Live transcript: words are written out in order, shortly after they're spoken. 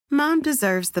Mom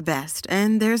deserves the best,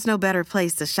 and there's no better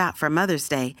place to shop for Mother's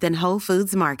Day than Whole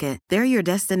Foods Market. They're your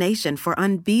destination for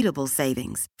unbeatable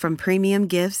savings, from premium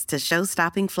gifts to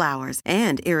show-stopping flowers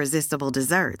and irresistible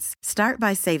desserts. Start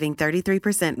by saving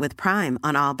 33% with Prime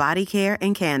on all body care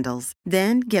and candles.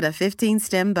 Then get a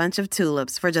 15-stem bunch of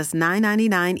tulips for just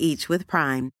 $9.99 each with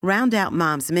Prime. Round out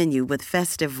Mom's menu with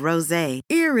festive rosé,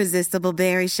 irresistible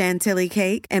berry chantilly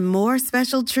cake, and more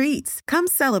special treats. Come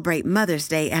celebrate Mother's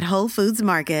Day at Whole Foods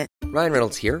Market. Ryan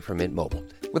Reynolds here from Mint Mobile.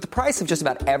 With the price of just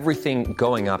about everything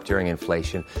going up during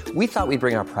inflation, we thought we'd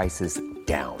bring our prices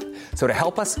down. So to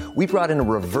help us, we brought in a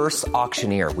reverse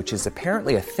auctioneer, which is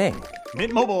apparently a thing.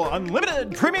 Mint Mobile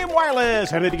Unlimited Premium Wireless.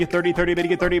 How to get 30, 30, bit to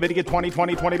get 30, bit to get 20,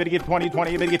 20, 20, bit to get 20,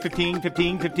 20, bit to get 15,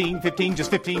 15, 15, 15,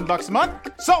 just $15 a month?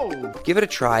 Sold! Give it a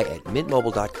try at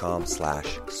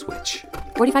mintmobile.com/switch.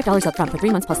 $45 up front for 3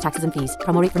 months plus taxes and fees.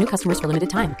 Promo rate for new customers for limited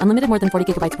time. Unlimited more than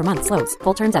 40 gigabytes per month. Slows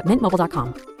full terms at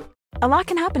mintmobile.com. A lot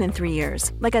can happen in 3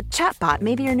 years, like a chatbot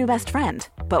may be your new best friend.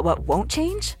 But what won't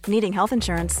change? Needing health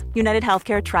insurance. United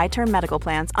Healthcare Tri-Term Medical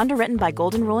Plans, underwritten by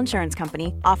Golden Rule Insurance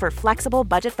Company, offer flexible,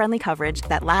 budget-friendly coverage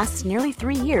that lasts nearly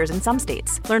 3 years in some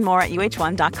states. Learn more at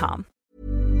uh1.com.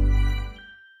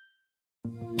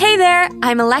 Hey there,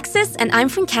 I'm Alexis, and I'm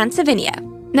from Pennsylvania.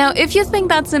 Now, if you think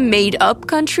that's a made-up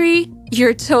country,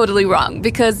 you're totally wrong,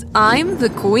 because I'm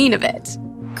the queen of it.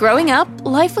 Growing up,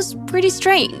 life was pretty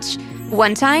strange.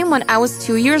 One time, when I was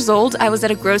 2 years old, I was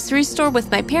at a grocery store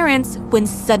with my parents when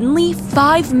suddenly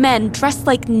 5 men dressed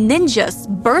like ninjas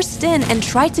burst in and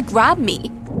tried to grab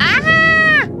me.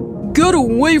 Ah! Get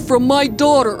away from my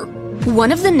daughter!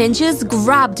 One of the ninjas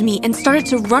grabbed me and started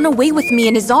to run away with me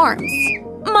in his arms.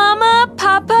 Mama,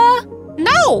 Papa?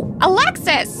 No,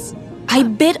 Alexis! I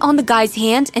bit on the guy's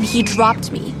hand and he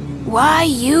dropped me. Why,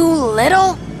 you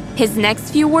little... His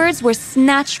next few words were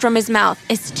snatched from his mouth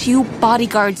as 2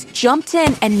 bodyguards jumped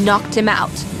in and knocked him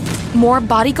out. More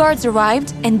bodyguards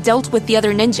arrived and dealt with the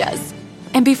other ninjas.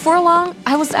 And before long,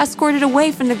 I was escorted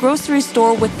away from the grocery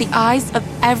store with the eyes of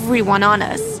everyone on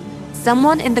us.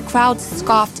 Someone in the crowd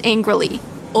scoffed angrily.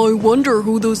 I wonder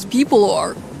who those people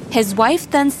are. His wife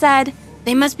then said,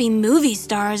 "They must be movie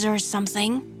stars or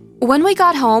something." When we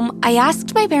got home, I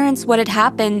asked my parents what had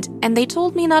happened, and they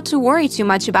told me not to worry too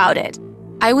much about it.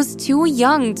 I was too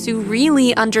young to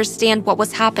really understand what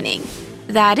was happening.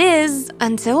 That is,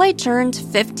 until I turned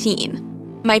 15.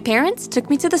 My parents took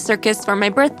me to the circus for my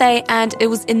birthday, and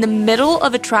it was in the middle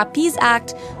of a trapeze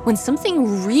act when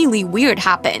something really weird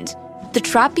happened. The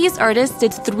trapeze artist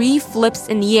did 3 flips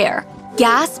in the air.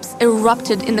 Gasps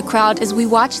erupted in the crowd as we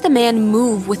watched the man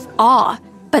move with awe.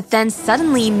 But then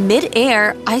suddenly,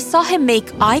 mid-air, I saw him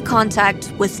make eye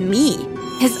contact with me.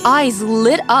 His eyes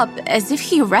lit up as if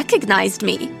he recognized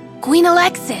me. Queen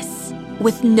Alexis!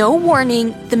 With no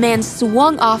warning, the man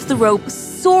swung off the rope,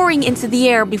 soaring into the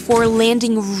air before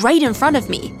landing right in front of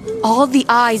me. All the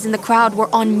eyes in the crowd were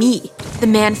on me. The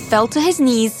man fell to his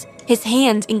knees, his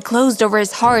hand enclosed over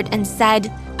his heart, and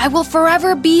said, "I will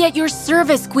forever be at your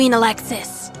service, Queen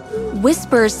Alexis."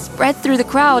 Whispers spread through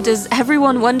the crowd as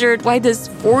everyone wondered why this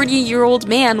 40-year-old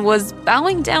man was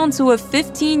bowing down to a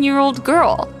 15-year-old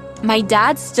girl. My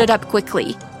dad stood up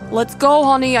quickly. Let's go,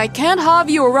 honey. I can't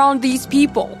have you around these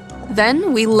people.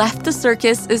 Then we left the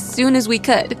circus as soon as we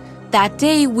could. That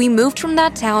day, we moved from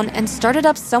that town and started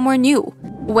up somewhere new.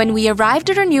 When we arrived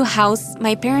at our new house,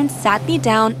 my parents sat me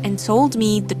down and told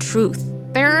me the truth.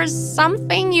 There's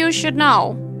something you should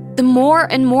know. The more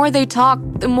and more they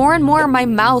talked, the more and more my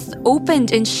mouth opened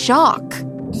in shock.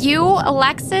 You,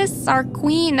 Alexis, are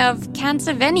queen of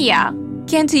Pennsylvania.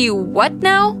 Canty what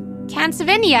now?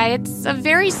 Pennsylvania, it's a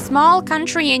very small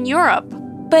country in Europe.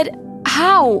 But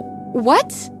how?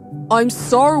 What? I'm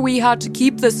sorry we had to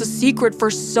keep this a secret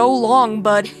for so long,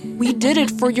 but we did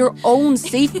it for your own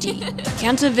safety.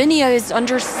 Pennsylvania is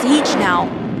under siege now.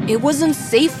 It wasn't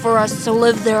safe for us to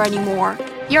live there anymore.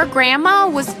 Your grandma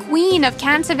was queen of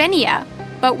Pennsylvania,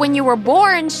 but when you were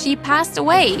born, she passed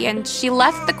away and she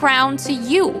left the crown to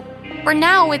you. For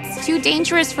now, it's too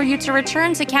dangerous for you to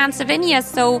return to Pennsylvania,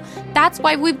 so that's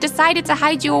why we've decided to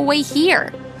hide you away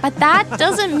here. But that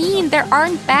doesn't mean there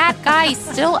aren't bad guys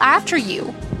still after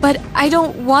you. But I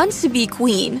don't want to be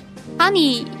queen.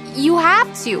 Honey, you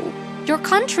have to. Your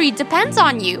country depends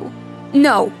on you.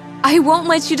 No, I won't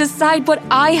let you decide what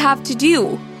I have to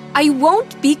do. I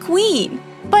won't be queen.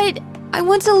 But I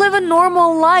want to live a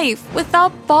normal life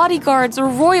without bodyguards or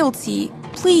royalty.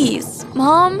 Please,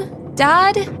 Mom,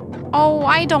 Dad? Oh,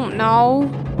 I don't know.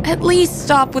 At least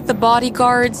stop with the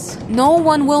bodyguards. No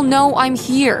one will know I'm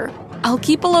here. I'll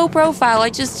keep a low profile. I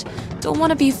just don't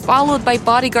want to be followed by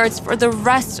bodyguards for the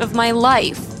rest of my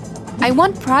life. I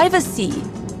want privacy.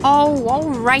 Oh, all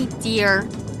right, dear.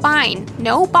 Fine,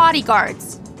 no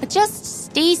bodyguards. But just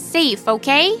stay safe,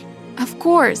 okay? Of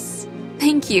course.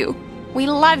 Thank you. We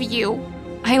love you.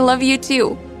 I love you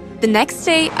too. The next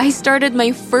day, I started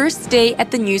my first day at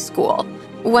the new school.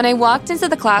 When I walked into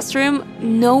the classroom,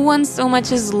 no one so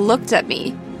much as looked at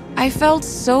me. I felt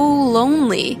so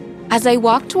lonely. As I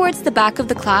walked towards the back of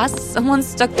the class, someone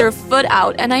stuck their foot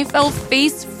out and I fell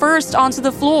face first onto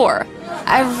the floor.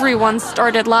 Everyone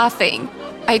started laughing.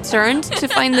 I turned to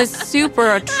find this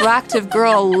super attractive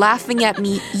girl laughing at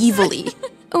me evilly.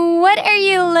 What are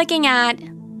you looking at?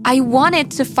 I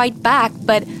wanted to fight back,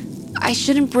 but I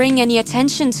shouldn't bring any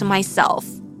attention to myself.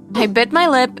 I bit my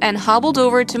lip and hobbled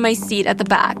over to my seat at the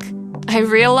back. I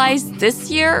realized this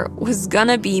year was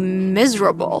gonna be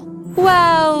miserable.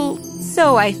 Well,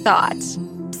 so I thought.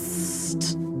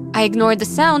 Psst. I ignored the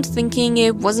sound, thinking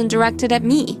it wasn't directed at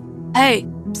me. Hey,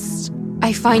 psst.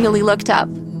 I finally looked up.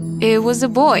 It was a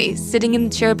boy sitting in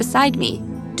the chair beside me.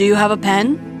 Do you have a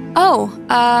pen? Oh,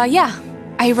 yeah.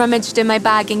 I rummaged in my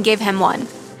bag and gave him one.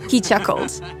 He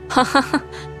chuckled.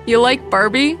 You like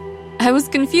Barbie? I was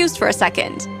confused for a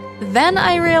second. Then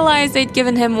I realized I'd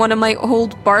given him one of my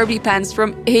old Barbie pens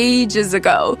from ages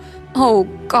ago. Oh,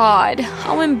 God,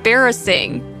 how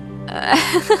embarrassing. Nah,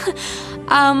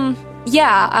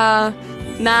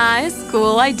 it's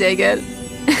cool, I dig it.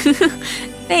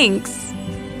 Thanks.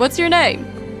 What's your name?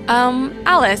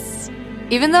 Alice.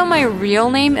 Even though my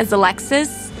real name is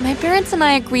Alexis, my parents and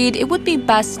I agreed it would be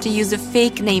best to use a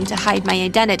fake name to hide my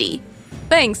identity.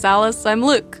 Thanks, Alice, I'm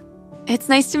Luke. It's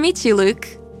nice to meet you, Luke.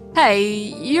 Hey,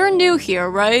 you're new here,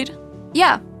 right?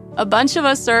 Yeah, a bunch of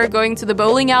us are going to the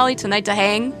bowling alley tonight to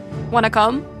hang. Wanna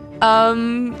come?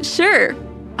 Sure.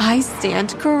 I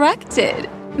stand corrected.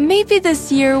 Maybe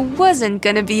this year wasn't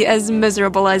gonna be as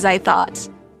miserable as I thought.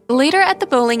 Later at the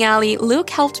bowling alley, Luke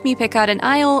helped me pick out an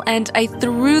aisle and I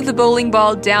threw the bowling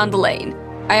ball down the lane.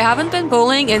 I haven't been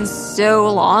bowling in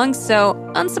so long, so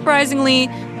unsurprisingly,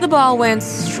 the ball went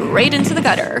straight into the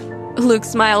gutter. Luke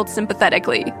smiled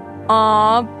sympathetically.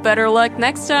 Aw, better luck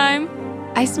next time.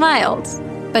 I smiled.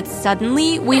 But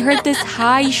suddenly, we heard this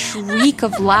high shriek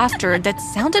of laughter that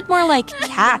sounded more like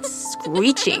cats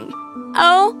screeching.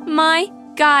 Oh my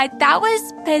God, that was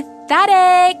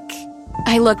pathetic.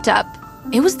 I looked up.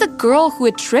 It was the girl who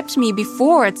had tripped me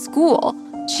before at school.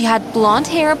 She had blonde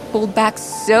hair pulled back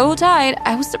so tight,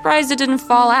 I was surprised it didn't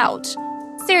fall out.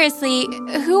 Seriously,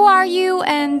 who are you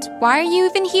and why are you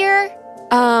even here?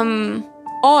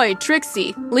 Oi,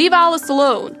 Trixie, leave Alice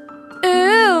alone.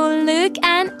 Ooh, Luke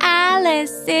and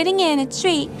Alice sitting in a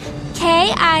tree.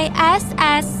 Kiss. I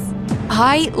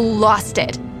lost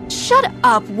it. Shut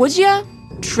up, would ya?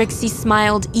 Trixie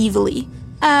smiled evilly.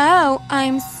 Oh,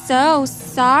 I'm so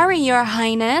sorry, Your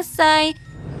Highness.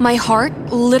 My heart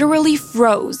literally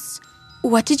froze.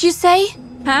 What did you say?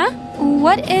 Huh?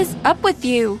 What is up with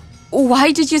you?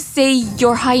 Why did you say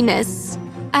Your Highness?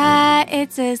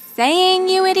 It's a saying,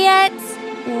 you idiot.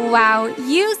 Wow,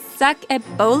 you suck at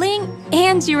bowling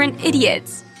and you're an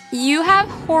idiot. You have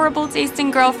horrible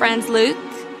tasting girlfriends, Luke.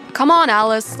 Come on,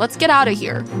 Alice, let's get out of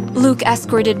here. Luke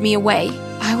escorted me away.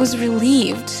 I was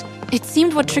relieved. It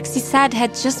seemed what Trixie said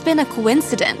had just been a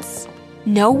coincidence.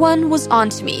 No one was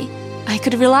onto me. I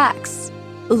could relax.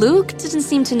 Luke didn't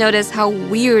seem to notice how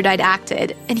weird I'd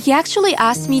acted, and he actually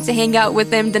asked me to hang out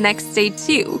with him the next day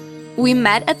too. We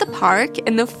met at the park,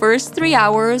 and the first 3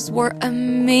 hours were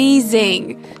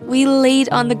amazing. We laid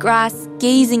on the grass,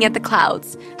 gazing at the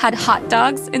clouds, had hot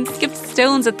dogs, and skipped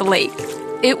stones at the lake.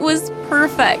 It was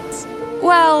perfect.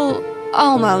 Well,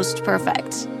 almost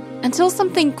perfect. Until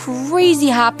something crazy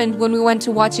happened when we went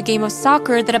to watch a game of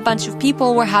soccer that a bunch of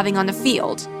people were having on the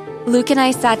field. Luke and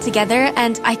I sat together,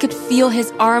 and I could feel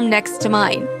his arm next to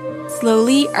mine.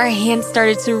 Slowly, our hands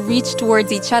started to reach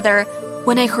towards each other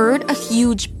when I heard a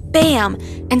huge bam,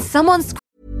 and someone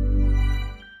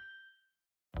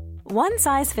One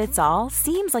size fits all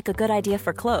seems like a good idea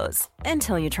for clothes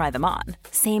until you try them on.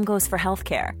 Same goes for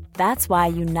healthcare. That's why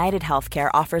United Healthcare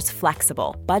offers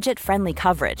flexible, budget-friendly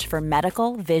coverage for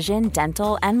medical, vision,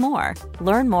 dental, and more.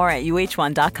 Learn more at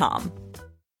uh1.com.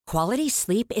 Quality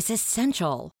sleep is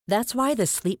essential. That's why the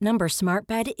Sleep Number Smart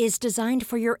Bed is designed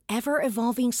for your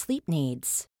ever-evolving sleep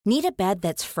needs. Need a bed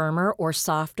that's firmer or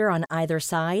softer on either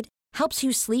side? Helps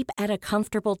you sleep at a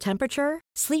comfortable temperature?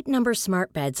 Sleep Number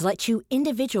Smart Beds let you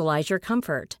individualize your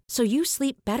comfort so you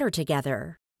sleep better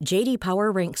together. J.D.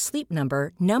 Power ranks Sleep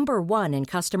Number number 1 in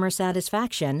customer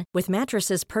satisfaction with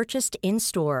mattresses purchased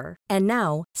in-store. And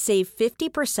now, save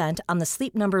 50% on the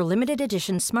Sleep Number Limited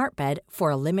Edition Smart Bed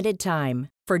for a limited time.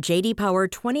 For J.D. Power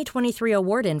 2023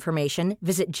 award information,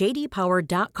 visit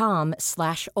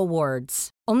jdpower.com/awards.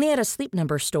 Only at a Sleep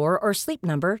Number store or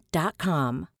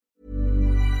sleepnumber.com.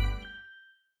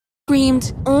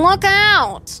 Screamed, "Look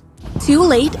out!" Too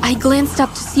late, I glanced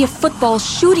up to see a football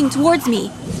shooting towards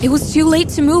me. It was too late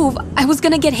to move. I was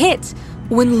gonna get hit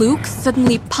when Luke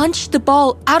suddenly punched the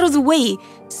ball out of the way,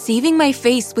 saving my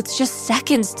face with just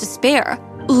seconds to spare.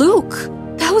 Luke,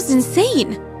 that was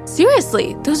insane.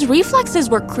 Seriously, those reflexes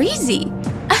were crazy.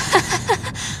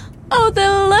 Oh,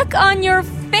 the look on your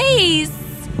face.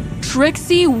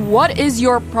 Trixie, what is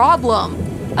your problem?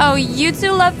 Oh, you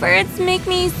two lovebirds make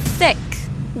me sick.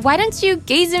 Why don't you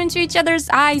gaze into each other's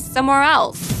eyes somewhere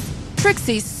else?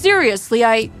 Trixie,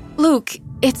 seriously, Luke,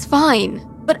 it's fine.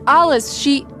 But Alice,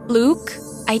 Luke,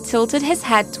 I tilted his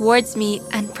head towards me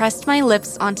and pressed my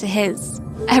lips onto his.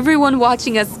 Everyone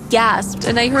watching us gasped,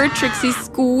 and I heard Trixie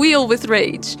squeal with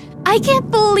rage. "I can't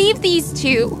believe these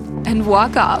two!" and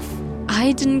walk off.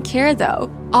 I didn't care though.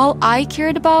 All I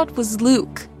cared about was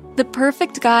Luke, the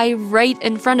perfect guy right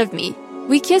in front of me.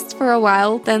 We kissed for a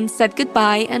while, then said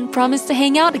goodbye and promised to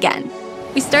hang out again.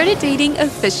 We started dating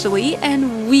officially,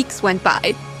 and weeks went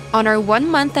by. On our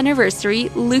 1-month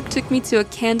anniversary, Luke took me to a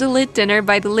candlelit dinner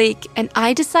by the lake, and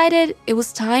I decided it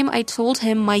was time I told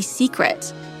him my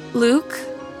secret. "Luke,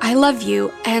 I love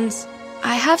you, and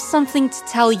I have something to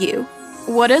tell you."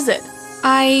 "What is it?"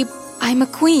 I'm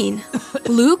a queen."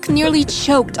 Luke nearly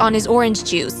choked on his orange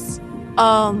juice.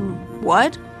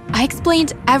 What? I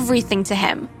explained everything to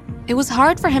him. It was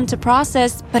hard for him to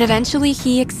process, but eventually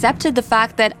he accepted the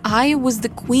fact that I was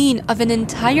the queen of an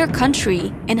entire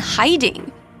country in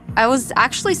hiding. I was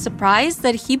actually surprised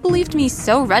that he believed me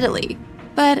so readily.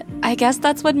 But I guess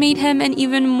that's what made him an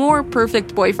even more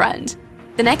perfect boyfriend.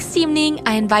 The next evening,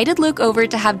 I invited Luke over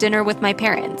to have dinner with my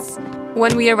parents.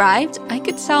 When we arrived, I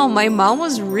could tell my mom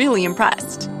was really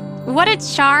impressed. "What a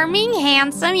charming,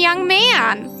 handsome young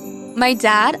man." My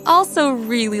dad also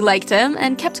really liked him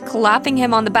and kept clapping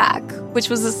him on the back, which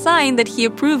was a sign that he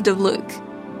approved of Luke.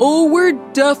 "Oh, we're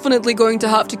definitely going to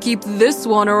have to keep this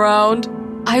one around."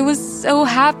 I was so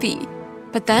happy.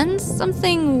 But then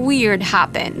something weird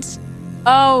happened.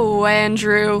 "Oh,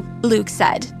 Andrew," Luke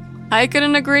said. "I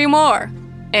couldn't agree more.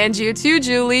 And you too,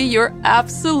 Julie, you're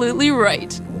absolutely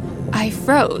right." I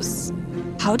froze.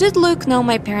 How did Luke know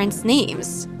my parents'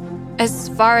 names? As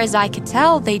far as I could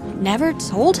tell, they'd never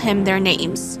told him their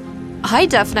names. I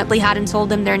definitely hadn't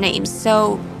told him their names,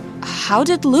 so how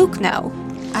did Luke know?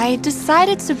 I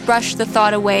decided to brush the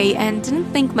thought away and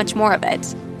didn't think much more of it.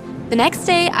 The next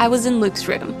day, I was in Luke's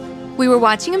room. We were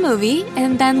watching a movie,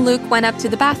 and then Luke went up to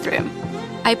the bathroom.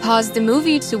 I paused the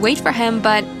movie to wait for him,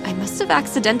 but I must have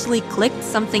accidentally clicked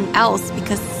something else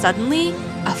because suddenly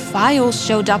a file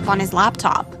showed up on his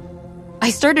laptop. I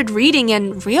started reading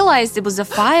and realized it was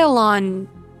a file on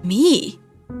me.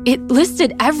 It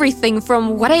listed everything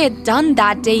from what I had done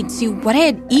that day to what I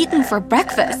had eaten for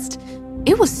breakfast.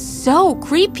 It was so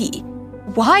creepy.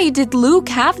 Why did Luke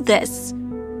have this?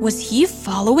 Was he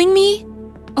following me?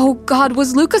 Oh God,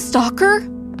 was Luke a stalker?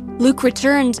 Luke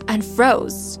returned and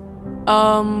froze.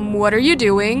 What are you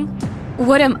doing?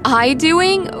 What am I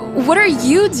doing? What are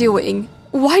you doing?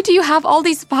 Why do you have all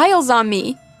these files on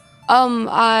me?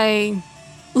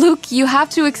 Luke, you have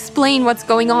to explain what's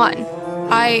going on.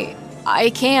 I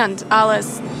can't,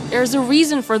 Alice. There's a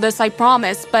reason for this, I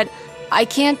promise, but I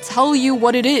can't tell you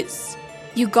what it is.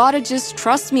 You gotta just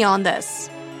trust me on this.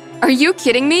 Are you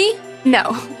kidding me?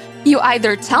 No. You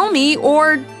either tell me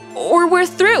or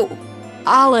we're through.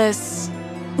 Alice.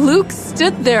 Luke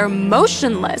stood there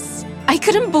motionless. I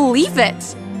couldn't believe it.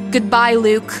 Goodbye,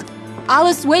 Luke.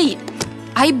 Alice, wait.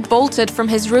 I bolted from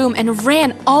his room and ran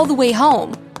all the way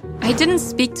home. I didn't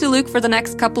speak to Luke for the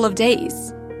next couple of days.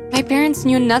 My parents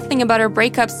knew nothing about our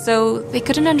breakup, so they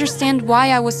couldn't understand why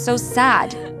I was so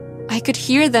sad. I could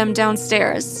hear them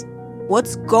downstairs.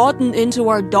 What's gotten into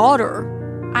our daughter?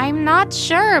 I'm not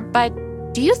sure, but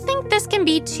do you think this can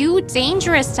be too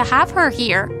dangerous to have her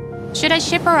here? Should I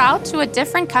ship her out to a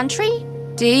different country?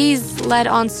 Days led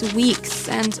on to weeks,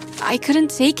 and I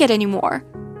couldn't take it anymore.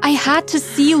 I had to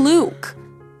see Luke.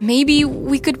 Maybe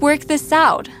we could work this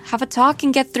out, have a talk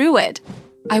and get through it.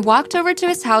 I walked over to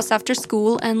his house after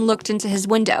school and looked into his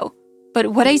window. But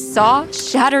what I saw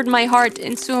shattered my heart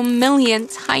into a million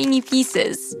tiny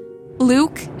pieces.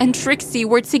 Luke and Trixie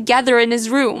were together in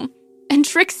his room, and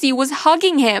Trixie was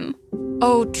hugging him.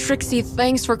 Oh, Trixie,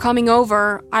 thanks for coming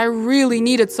over. I really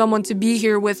needed someone to be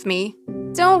here with me.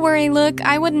 Don't worry, Luke.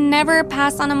 I would never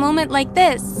pass on a moment like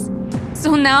this.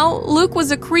 So now Luke was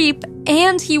a creep,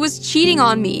 and he was cheating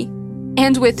on me.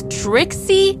 And with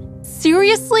Trixie?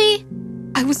 Seriously?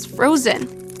 I was frozen.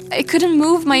 I couldn't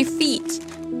move my feet.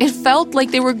 It felt like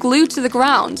they were glued to the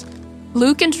ground.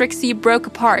 Luke and Trixie broke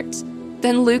apart.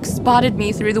 Then Luke spotted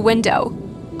me through the window.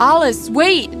 Alice,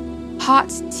 wait!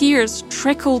 Hot tears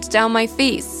trickled down my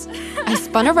face. I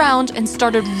spun around and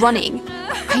started running.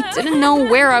 I didn't know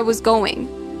where I was going.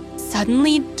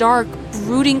 Suddenly, dark,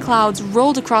 brooding clouds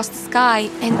rolled across the sky,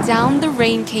 and down the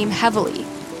rain came heavily.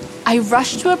 I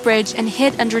rushed to a bridge and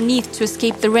hid underneath to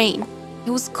escape the rain.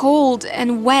 It was cold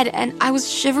and wet, and I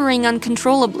was shivering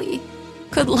uncontrollably.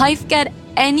 Could life get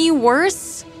any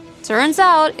worse? Turns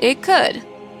out it could.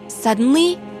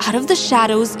 Suddenly, out of the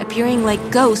shadows, appearing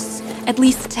like ghosts, at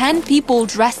least 10 people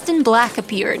dressed in black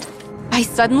appeared. I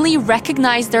suddenly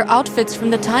recognized their outfits from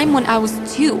the time when I was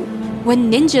 2,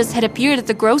 when ninjas had appeared at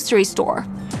the grocery store.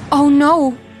 Oh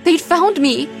no, they'd found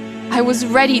me! I was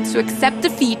ready to accept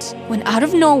defeat when out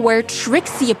of nowhere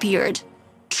Trixie appeared.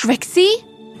 Trixie?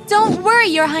 Don't worry,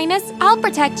 Your Highness, I'll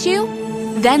protect you.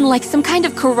 Then, like some kind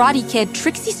of karate kid,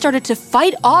 Trixie started to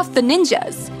fight off the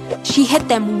ninjas. She hit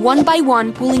them one by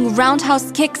one, pulling roundhouse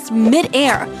kicks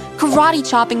mid-air, karate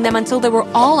chopping them until they were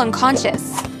all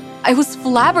unconscious. I was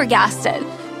flabbergasted.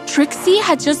 Trixie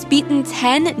had just beaten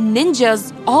 10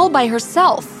 ninjas all by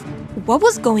herself. What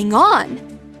was going on?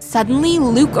 Suddenly,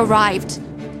 Luke arrived.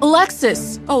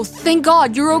 Alexis! Oh, thank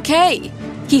God, you're okay!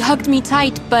 He hugged me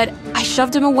tight, but I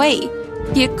shoved him away.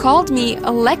 He had called me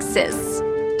Alexis.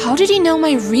 How did he know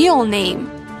my real name?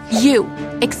 You,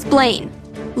 explain.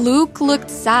 Luke looked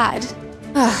sad.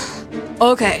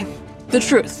 Okay, the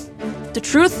truth. The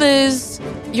truth is,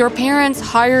 your parents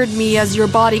hired me as your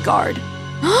bodyguard.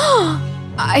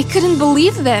 I couldn't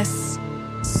believe this.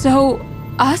 So,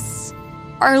 us?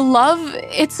 Our love,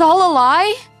 it's all a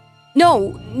lie?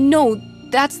 No,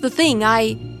 that's the thing.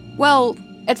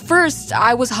 At first,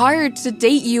 I was hired to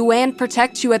date you and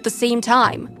protect you at the same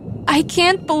time. I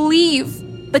can't believe.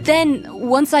 But then,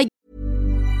 once I...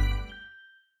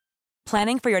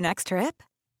 Planning for your next trip?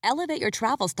 Elevate your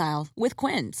travel style with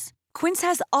Quince. Quince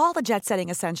has all the jet-setting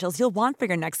essentials you'll want for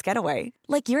your next getaway,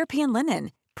 like European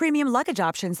linen, premium luggage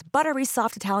options, buttery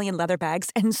soft Italian leather bags,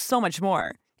 and so much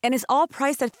more. And is all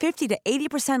priced at 50 to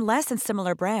 80% less than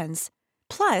similar brands.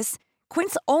 Plus,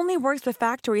 Quince only works with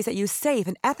factories that use safe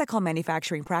and ethical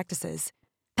manufacturing practices.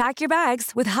 Pack your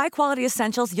bags with high-quality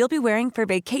essentials you'll be wearing for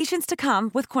vacations to come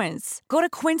with Quince. Go to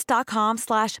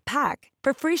quince.com/pack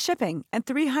for free shipping and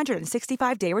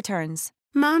 365-day returns.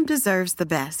 Mom deserves the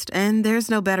best, and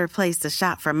there's no better place to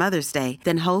shop for Mother's Day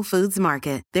than Whole Foods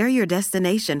Market. They're your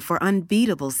destination for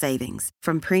unbeatable savings,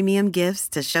 from premium gifts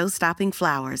to show-stopping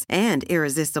flowers and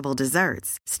irresistible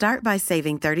desserts. Start by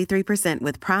saving 33%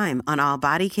 with Prime on all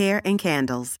body care and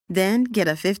candles. Then get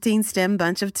a 15-stem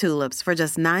bunch of tulips for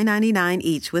just $9.99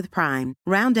 each with Prime.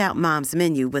 Round out Mom's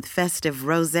menu with festive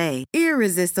rosé,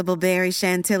 irresistible berry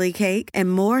chantilly cake,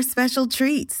 and more special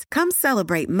treats. Come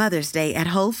celebrate Mother's Day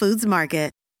at Whole Foods Market.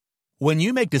 When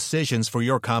you make decisions for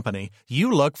your company,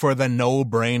 you look for the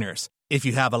no-brainers. If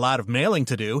you have a lot of mailing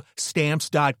to do,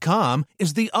 Stamps.com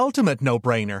is the ultimate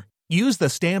no-brainer. Use the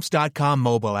Stamps.com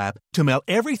mobile app to mail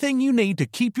everything you need to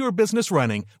keep your business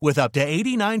running with up to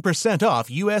 89% off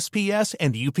USPS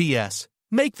and UPS.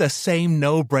 Make the same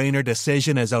no-brainer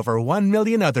decision as over 1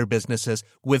 million other businesses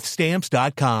with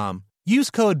Stamps.com. Use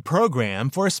code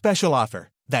PROGRAM for a special offer.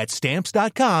 That's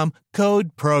Stamps.com,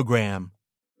 code PROGRAM.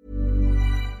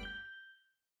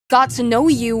 Got to know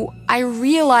you, I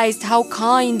realized how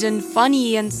kind and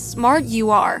funny and smart you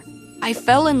are. I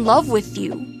fell in love with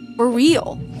you. For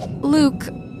real. Luke,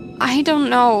 I don't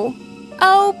know.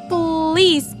 Oh,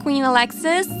 please, Queen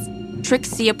Alexis.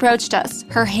 Trixie approached us,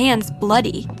 her hands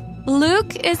bloody.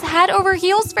 Luke is head over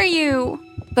heels for you.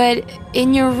 But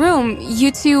in your room,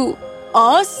 you two...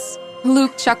 Us?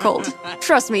 Luke chuckled.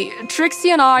 Trust me,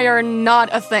 Trixie and I are not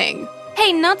a thing.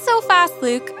 Hey, not so fast,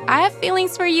 Luke. I have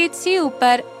feelings for you too,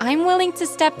 but I'm willing to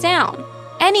step down.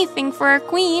 Anything for our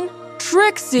queen.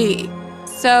 Trixie!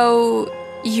 So,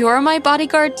 you're my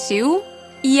bodyguard too?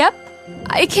 Yep.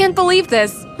 I can't believe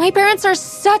this. My parents are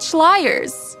such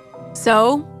liars.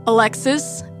 So,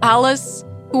 Alexis, Alice,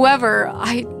 whoever,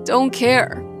 I don't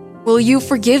care. Will you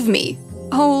forgive me?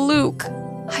 Oh, Luke,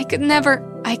 I can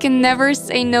never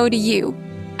say no to you.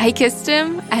 I kissed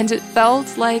him, and it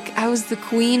felt like I was the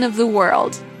queen of the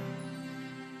world.